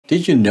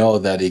Did you know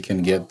that you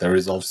can get the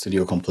Resolve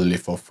Studio completely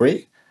for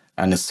free?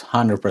 And it's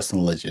 100%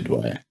 legit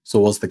way. So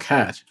what's the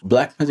catch?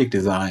 Blackmagic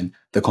Design,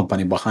 the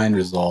company behind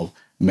Resolve,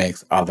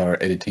 makes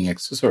other editing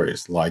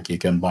accessories. Like you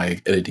can buy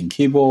editing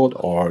keyboard,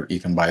 or you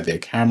can buy their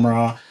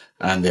camera,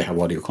 and they have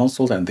audio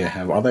console, and they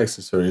have other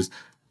accessories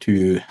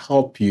to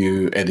help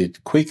you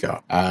edit quicker.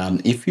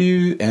 And if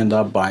you end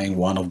up buying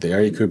one of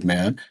their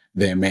equipment,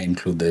 they may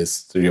include this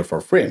studio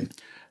for free.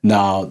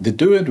 Now, they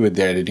do it with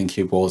their editing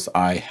keyboards.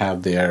 I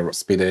have their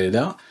speed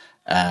editor,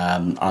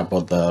 and I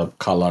bought the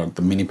color,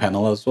 the mini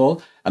panel as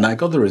well. And I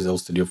got the Resolve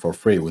Studio for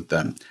free with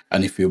them.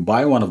 And if you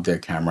buy one of their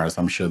cameras,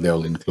 I'm sure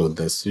they'll include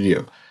the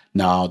studio.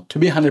 Now, to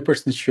be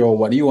 100% sure,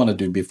 what you want to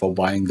do before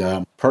buying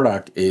the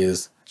product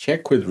is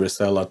check with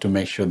reseller to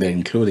make sure they're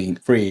including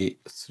free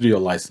studio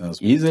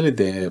license. Usually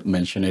they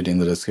mention it in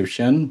the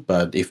description,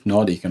 but if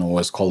not, you can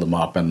always call them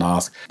up and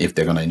ask if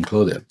they're going to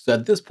include it. So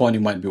at this point,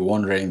 you might be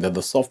wondering that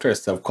the software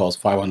itself costs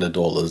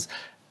 $500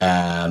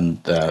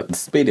 and the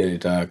speed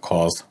editor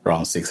costs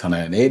around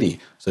 $680.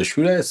 So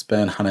should I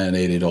spend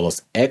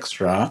 $180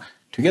 extra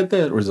to get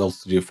the Resolve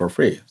Studio for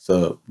free?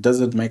 So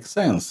does it make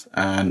sense?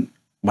 And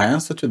my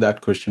answer to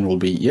that question will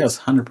be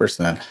yes,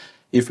 100%.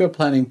 If you're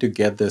planning to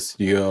get the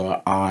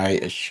studio, I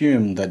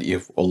assume that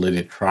you've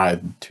already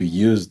tried to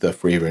use the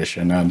free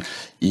version and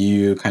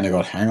you kind of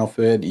got hang of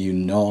it, you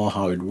know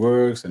how it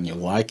works and you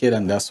like it,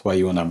 and that's why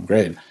you want to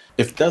upgrade.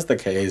 If that's the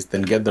case,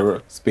 then get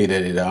the speed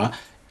editor.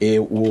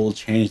 It will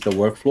change the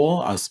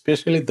workflow,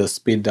 especially the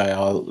speed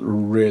dial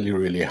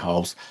really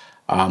helps.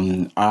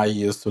 I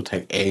used to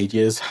take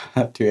ages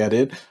to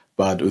edit,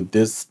 but with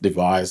this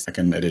device, I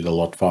can edit a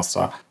lot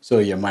faster. So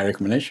yeah, my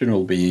recommendation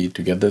will be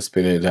to get the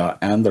speed editor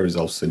and the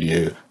Resolve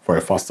Studio for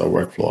a faster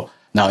workflow.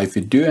 Now, if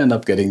you do end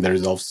up getting the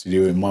Resolve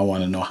Studio, you might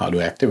want to know how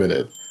to activate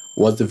it.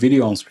 Watch the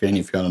video on screen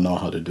if you want to know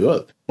how to do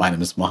it. My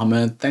name is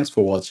Mohammed. Thanks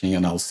for watching,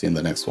 and I'll see you in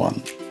the next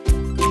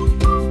one.